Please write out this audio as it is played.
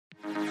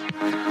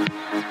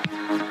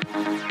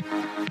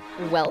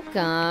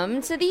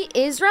Welcome to the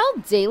Israel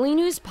Daily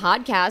News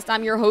Podcast.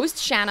 I'm your host,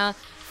 Shanna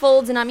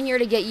Folds, and I'm here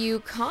to get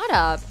you caught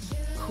up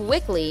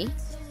quickly.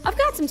 I've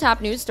got some top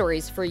news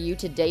stories for you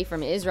today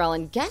from Israel,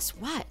 and guess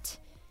what?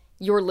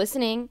 You're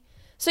listening,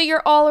 so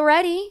you're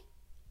already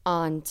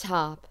on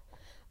top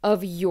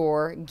of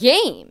your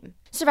game.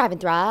 Survive and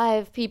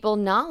thrive, people.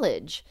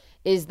 Knowledge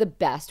is the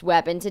best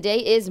weapon. Today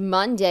is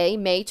Monday,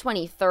 May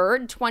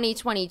 23rd,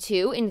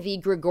 2022 in the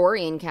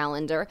Gregorian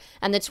calendar,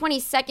 and the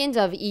 22nd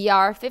of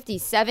ER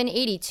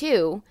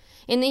 5782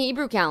 in the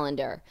Hebrew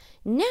calendar.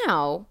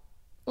 Now,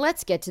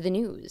 let's get to the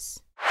news.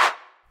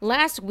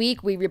 Last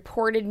week, we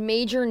reported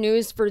major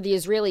news for the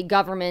Israeli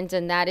government,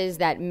 and that is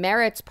that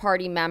Meretz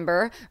party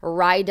member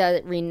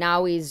Ghaida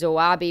Rinawi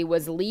Zoabi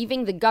was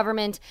leaving the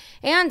government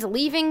and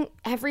leaving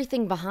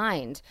everything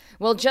behind.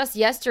 Well, just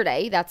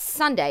yesterday, that's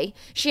Sunday,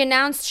 she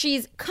announced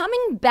she's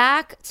coming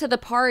back to the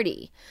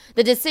party.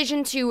 The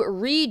decision to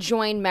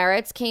rejoin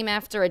Meretz came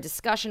after a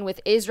discussion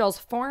with Israel's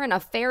Foreign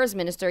Affairs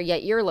Minister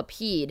Yair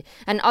Lapid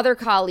and other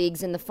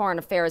colleagues in the Foreign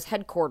Affairs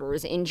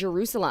headquarters in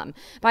Jerusalem.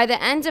 By the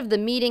end of the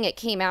meeting, it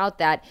came out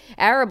that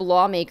Arab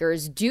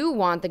lawmakers do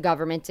want the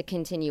government to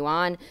continue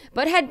on,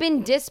 but had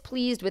been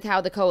displeased with how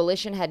the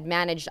coalition had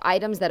managed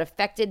items that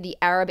affected the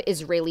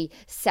Arab-Israeli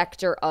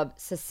sector of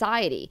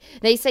society.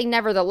 They say,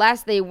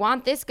 nevertheless, they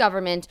want this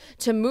government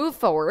to move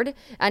forward,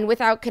 and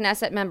without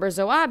Knesset member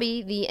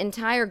Zoabi, the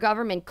entire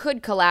government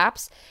could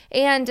collapse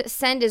and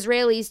send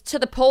Israelis to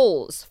the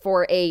polls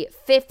for a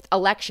fifth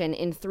election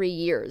in 3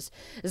 years.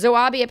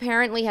 Zoabi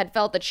apparently had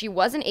felt that she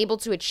wasn't able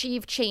to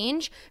achieve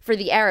change for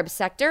the Arab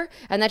sector,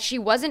 and that she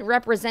wasn't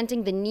representing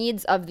the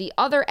needs of the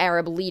other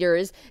Arab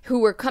leaders who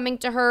were coming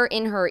to her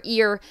in her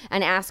ear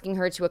and asking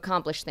her to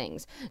accomplish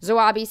things.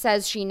 Zoabi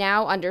says she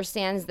now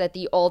understands that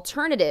the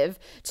alternative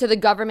to the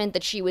government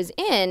that she was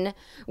in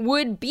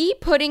would be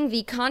putting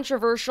the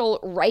controversial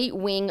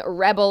right-wing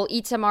rebel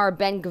Itamar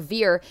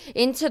Ben-Gvir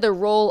into the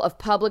role of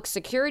public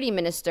security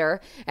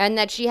minister, and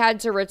that she had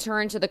to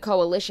return to the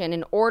coalition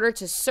in order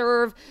to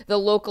serve the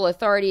local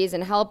authorities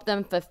and help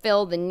them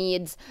fulfill the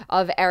needs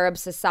of Arab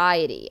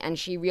society. And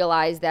she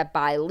realized that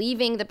by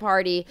leaving the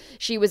party,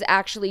 she was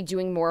actually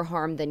doing more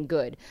harm than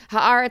good.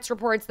 Haaretz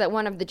reports that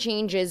one of the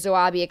changes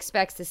Zoabi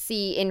expects to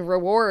see in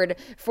reward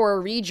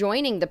for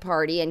rejoining the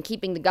party and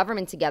keeping the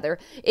government together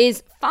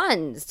is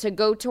funds to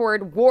go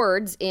toward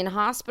wards in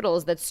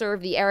hospitals that serve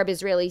the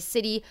Arab-Israeli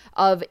city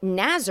of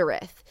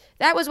Nazareth.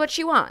 That was what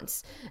she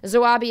wants.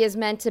 Zoabi is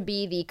meant to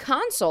be the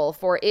consul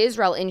for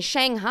Israel in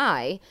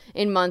Shanghai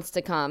in months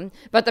to come,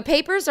 but the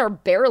papers are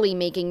barely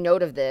making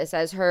note of this,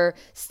 as her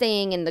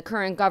staying in the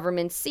current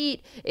government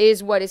seat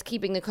is what is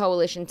keeping the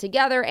coalition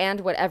together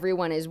and what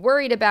everyone is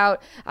worried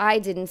about. I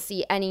didn't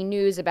see any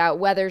news about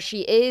whether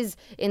she is,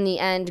 in the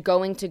end,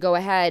 going to go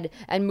ahead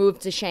and move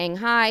to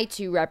Shanghai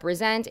to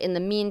represent. In the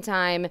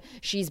meantime,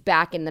 she's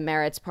back in the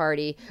Meretz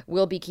party.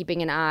 We'll be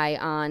keeping an eye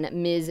on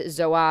Ms.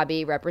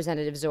 Zoabi,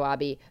 Representative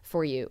Zoabi,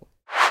 for you.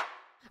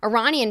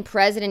 Iranian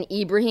President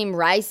Ibrahim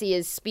Raisi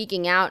is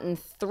speaking out and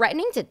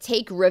threatening to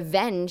take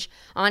revenge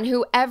on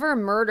whoever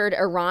murdered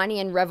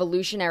Iranian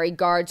Revolutionary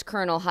Guards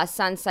Colonel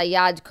Hassan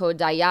Sayyad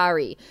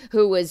Kodayari,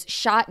 who was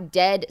shot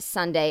dead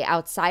Sunday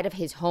outside of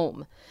his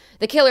home.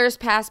 The killers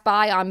passed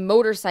by on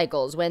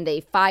motorcycles when they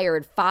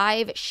fired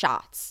 5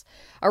 shots.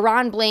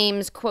 Iran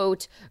blames,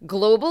 quote,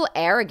 global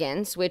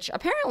arrogance, which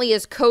apparently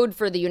is code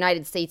for the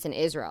United States and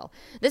Israel.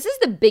 This is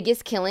the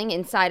biggest killing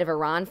inside of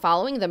Iran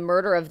following the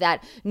murder of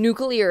that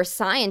nuclear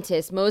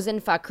scientist,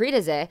 Mohsen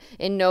Fakhrizadeh,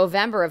 in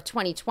November of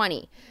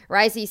 2020.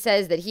 Raisi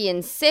says that he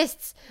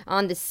insists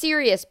on the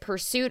serious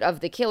pursuit of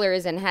the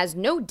killers and has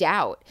no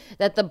doubt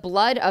that the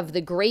blood of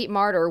the great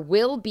martyr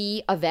will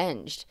be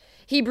avenged.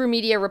 Hebrew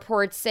media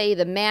reports say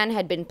the man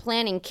had been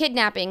planning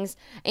kidnappings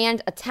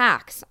and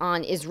attacks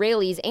on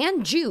Israelis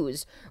and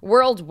Jews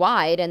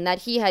worldwide, and that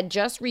he had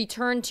just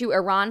returned to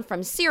Iran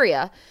from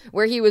Syria,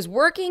 where he was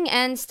working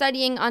and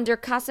studying under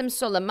Qasem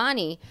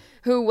Soleimani,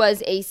 who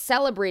was a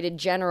celebrated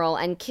general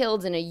and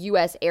killed in a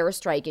U.S.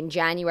 airstrike in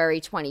January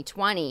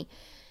 2020.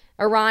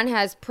 Iran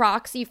has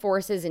proxy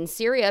forces in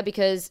Syria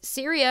because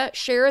Syria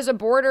shares a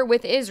border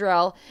with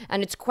Israel,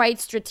 and it's quite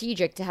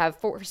strategic to have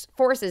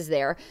forces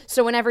there.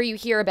 So whenever you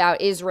hear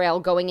about Israel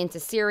going into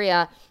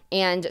Syria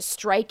and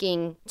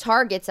striking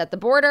targets at the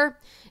border,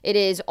 it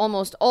is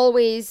almost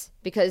always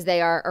because they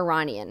are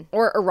Iranian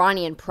or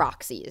Iranian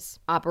proxies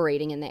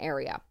operating in the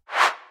area.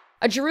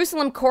 A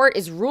Jerusalem court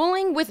is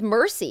ruling with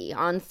mercy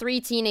on 3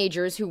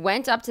 teenagers who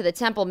went up to the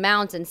Temple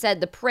Mount and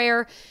said the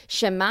prayer,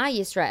 Shema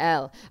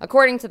Yisrael.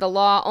 According to the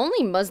law,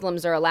 only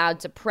Muslims are allowed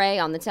to pray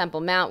on the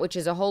Temple Mount, which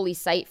is a holy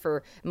site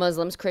for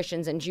Muslims,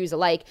 Christians, and Jews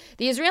alike.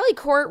 The Israeli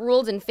court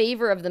ruled in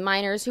favor of the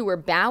minors who were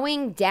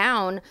bowing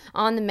down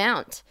on the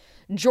Mount.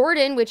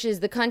 Jordan, which is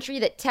the country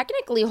that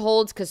technically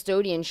holds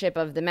custodianship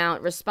of the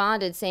Mount,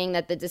 responded saying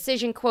that the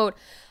decision, quote,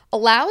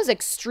 allows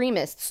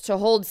extremists to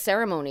hold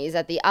ceremonies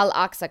at the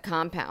Al-Aqsa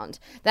compound.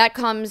 That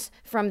comes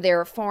from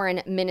their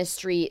foreign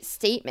ministry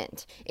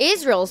statement.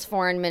 Israel's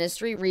foreign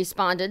ministry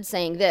responded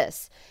saying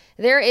this: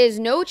 There is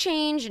no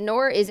change,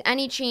 nor is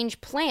any change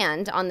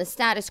planned on the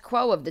status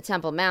quo of the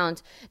Temple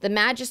Mount. The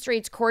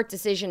magistrate's court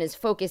decision is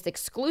focused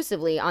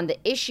exclusively on the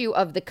issue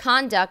of the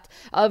conduct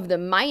of the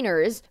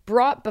minors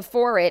brought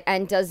before it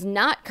and does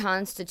not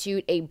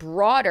constitute a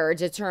broader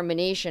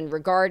determination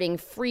regarding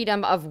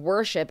freedom of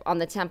worship on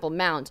the Temple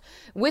Mount.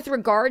 With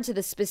regard to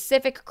the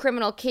specific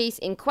criminal case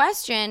in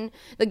question,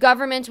 the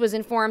government was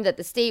informed that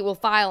the state will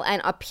file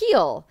an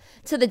appeal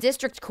to the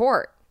district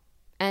court.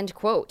 End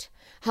quote.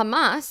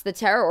 Hamas, the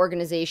terror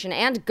organization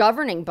and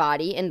governing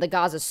body in the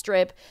Gaza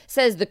Strip,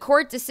 says the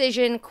court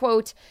decision,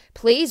 quote,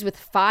 plays with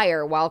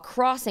fire while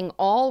crossing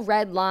all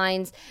red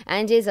lines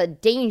and is a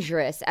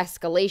dangerous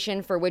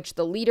escalation for which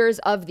the leaders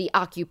of the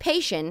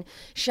occupation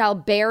shall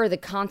bear the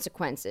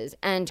consequences,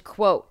 end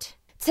quote.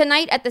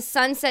 Tonight at the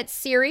Sunset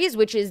Series,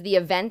 which is the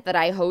event that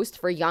I host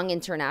for young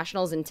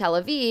internationals in Tel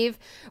Aviv,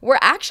 we're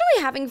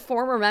actually having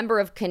former member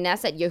of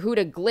Knesset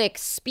Yehuda Glick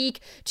speak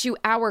to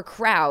our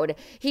crowd.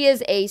 He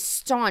is a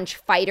staunch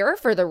fighter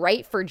for the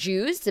right for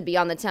Jews to be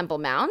on the Temple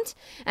Mount,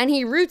 and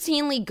he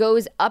routinely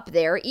goes up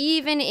there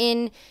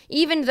even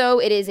though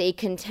it is a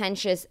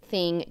contentious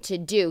thing to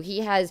do.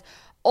 He has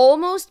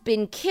almost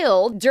been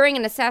killed during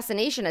an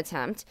assassination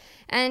attempt,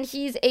 and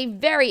he's a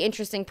very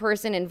interesting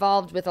person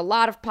involved with a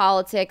lot of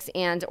politics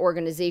and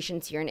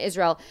organizations here in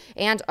Israel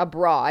and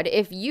abroad.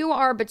 If you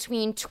are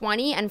between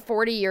 20 and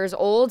 40 years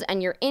old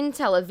and you're in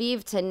Tel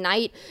Aviv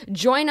tonight,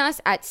 join us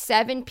at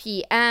 7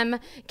 p.m.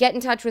 Get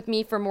in touch with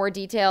me for more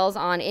details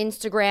on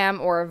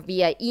Instagram or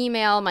via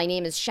email. My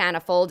name is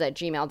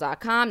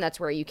shannafold@gmail.com. That's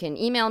where you can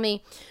email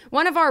me.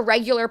 One of our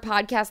regular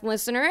podcast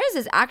listeners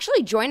is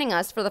actually joining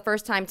us for the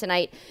first time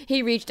tonight.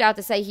 He reached out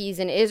to say he's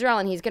in Israel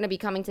and he's going to be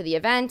coming to the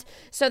event,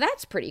 so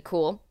that's pretty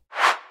cool.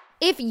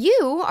 If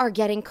you are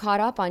getting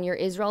caught up on your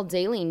Israel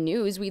Daily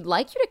News, we'd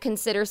like you to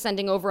consider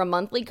sending over a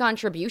monthly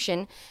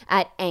contribution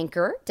at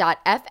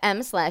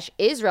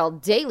anchor.fm/Israel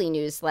Daily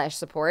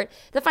News/support.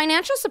 The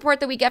financial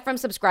support that we get from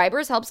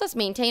subscribers helps us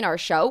maintain our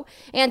show,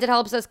 and it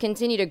helps us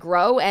continue to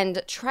grow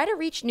and try to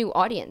reach new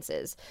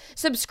audiences.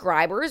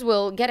 Subscribers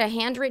will get a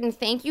handwritten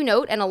thank you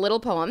note and a little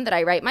poem that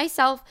I write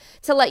myself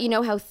to let you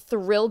know how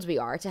thrilled we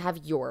are to have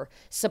your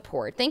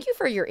support. Thank you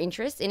for your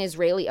interest in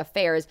Israeli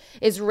affairs,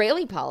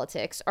 Israeli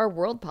politics, or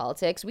world politics.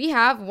 We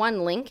have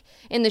one link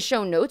in the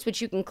show notes, which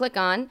you can click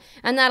on,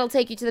 and that'll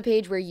take you to the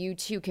page where you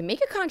too can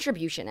make a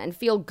contribution and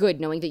feel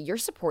good knowing that you're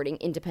supporting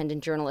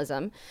independent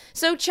journalism.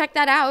 So check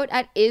that out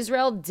at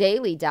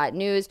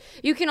israeldaily.news.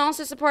 You can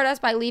also support us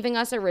by leaving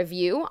us a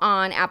review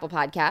on Apple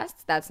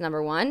Podcasts. That's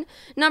number one.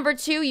 Number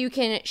two, you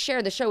can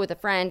share the show with a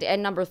friend.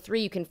 And number three,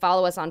 you can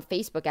follow us on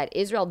Facebook at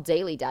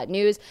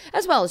israeldaily.news,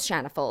 as well as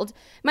Shannafold.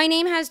 My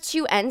name has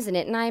two N's in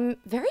it, and I'm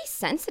very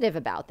sensitive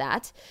about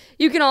that.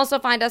 You can also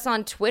find us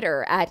on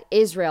Twitter at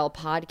Israel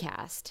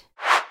Podcast.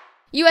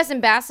 U.S.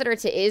 Ambassador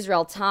to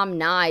Israel Tom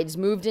Nides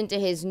moved into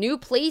his new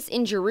place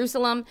in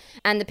Jerusalem,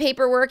 and the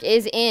paperwork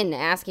is in,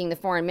 asking the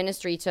Foreign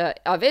Ministry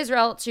of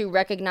Israel to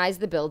recognize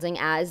the building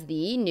as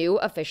the new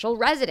official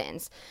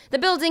residence. The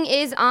building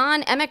is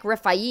on Emek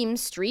Rephaim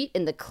Street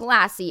in the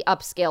classy,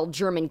 upscale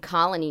German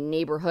colony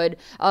neighborhood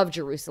of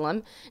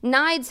Jerusalem.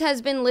 Nides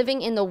has been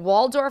living in the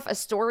Waldorf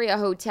Astoria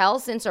Hotel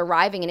since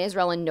arriving in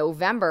Israel in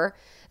November.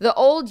 The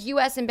old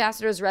U.S.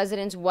 ambassador's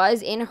residence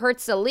was in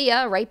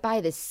Herzliya, right by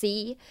the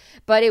sea,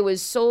 but it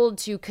was sold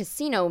to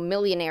casino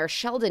millionaire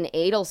Sheldon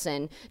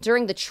Adelson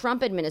during the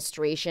Trump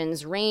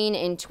administration's reign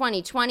in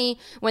 2020,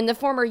 when the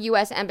former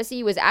U.S.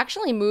 embassy was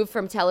actually moved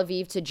from Tel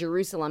Aviv to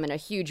Jerusalem in a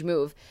huge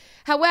move.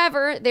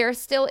 However, there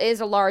still is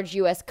a large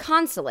U.S.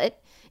 consulate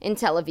in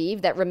Tel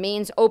Aviv that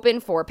remains open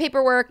for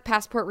paperwork,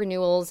 passport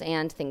renewals,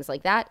 and things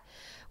like that.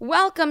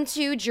 Welcome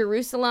to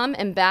Jerusalem,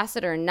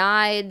 Ambassador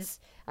Nides.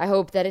 I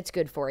hope that it's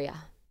good for you.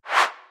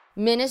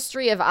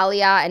 Ministry of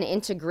Aliyah and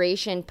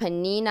Integration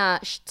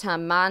Panina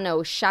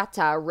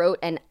Tamano-Shata wrote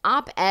an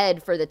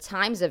op-ed for the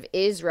Times of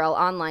Israel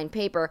online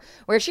paper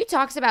where she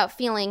talks about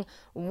feeling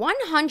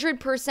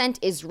 100%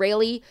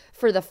 Israeli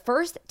for the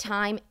first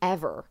time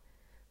ever.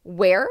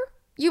 Where,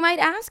 you might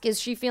ask, is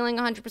she feeling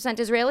 100%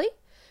 Israeli?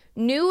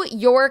 New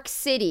York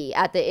City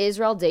at the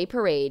Israel Day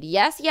Parade.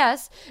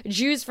 Yes,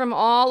 Jews from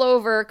all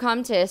over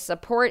come to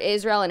support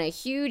Israel in a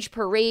huge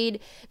parade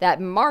that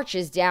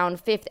marches down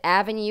Fifth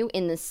Avenue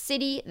in the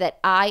city that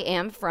I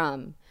am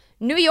from,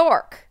 New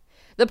York.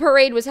 The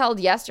parade was held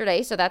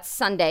yesterday, so that's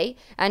Sunday,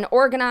 and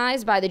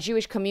organized by the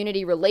Jewish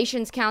Community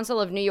Relations Council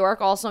of New York,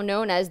 also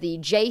known as the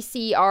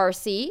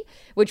JCRC,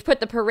 which put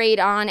the parade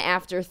on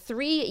after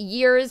 3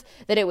 years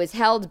that it was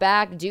held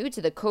back due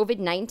to the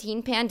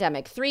COVID-19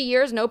 pandemic. 3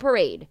 years, no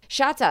parade.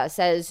 Shata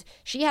says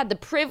she had the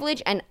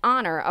privilege and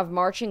honor of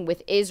marching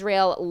with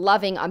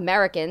Israel-loving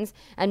Americans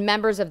and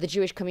members of the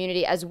Jewish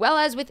community, as well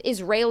as with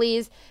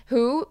Israelis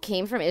who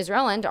came from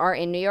Israel and are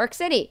in New York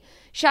City.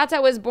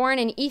 Shata was born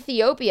in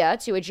Ethiopia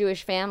to a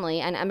Jewish family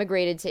and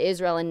emigrated to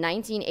Israel in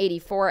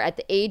 1984 at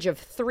the age of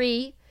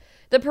 3.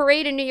 The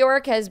parade in New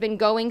York has been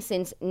going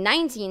since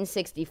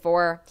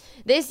 1964.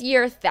 This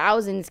year,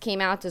 thousands came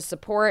out to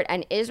support,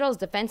 and Israel's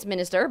defense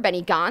minister,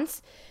 Benny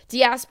Gantz,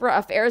 Diaspora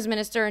Affairs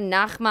Minister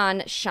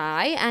Nachman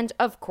Shai, and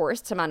of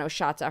course, Tamano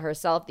Shata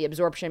herself, the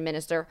absorption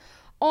minister,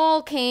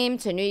 all came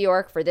to New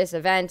York for this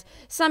event.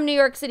 Some New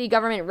York City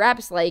government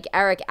reps like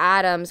Eric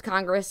Adams,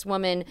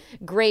 Congresswoman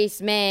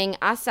Grace Meng,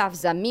 Asaf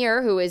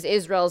Zamir, who is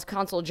Israel's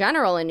consul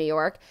general in New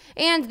York,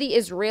 and the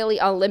Israeli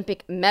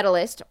Olympic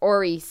medalist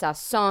Ori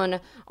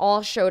Sasson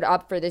all showed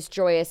up for this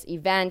joyous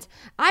event.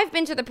 I've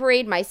been to the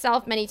parade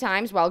myself many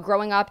times while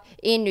growing up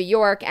in New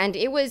York, and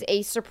it was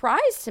a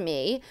surprise to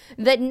me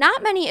that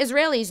not many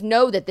Israelis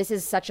know that this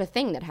is such a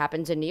thing that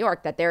happens in New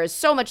York, that there is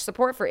so much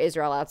support for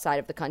Israel outside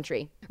of the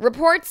country.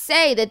 Reports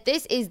say that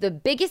this is the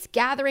biggest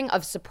gathering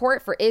of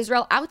support for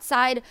Israel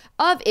outside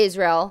of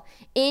Israel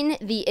in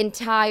the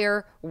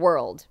entire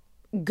world.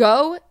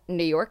 Go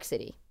New York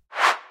City.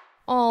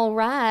 All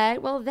right,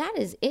 well, that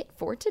is it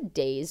for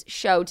today's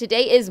show.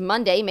 Today is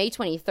Monday, May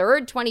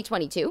 23rd,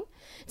 2022.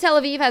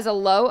 Tel Aviv has a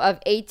low of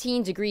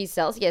 18 degrees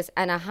Celsius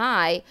and a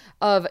high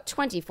of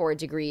 24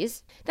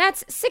 degrees.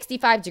 That's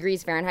 65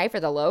 degrees Fahrenheit for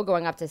the low,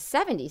 going up to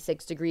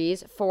 76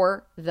 degrees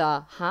for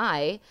the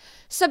high.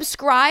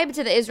 Subscribe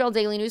to the Israel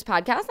Daily News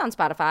podcast on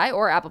Spotify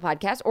or Apple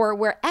Podcasts or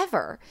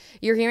wherever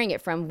you're hearing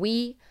it from.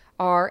 We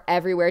are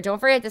everywhere. Don't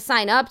forget to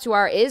sign up to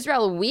our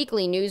Israel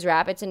Weekly News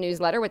Wrap. It's a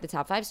newsletter with the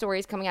top 5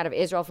 stories coming out of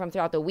Israel from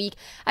throughout the week.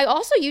 I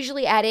also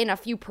usually add in a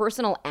few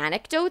personal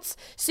anecdotes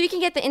so you can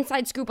get the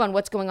inside scoop on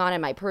what's going on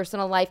in my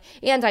personal life.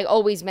 And I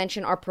always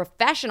mention our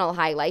professional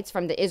highlights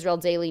from the Israel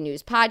Daily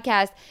News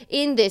podcast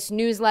in this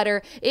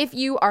newsletter. If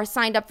you are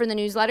signed up for the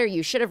newsletter,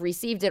 you should have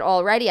received it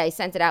already. I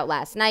sent it out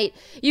last night.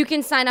 You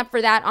can sign up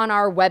for that on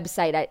our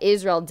website at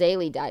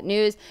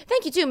israeldaily.news.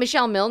 Thank you to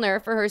Michelle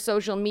Milner for her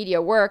social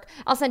media work.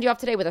 I'll send you off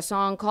today with a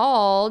song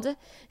called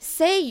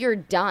Say You're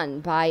Done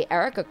by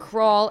Erica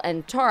Kroll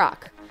and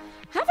Torak.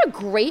 Have a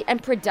great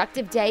and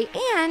productive day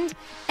and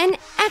an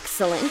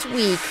excellent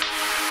week.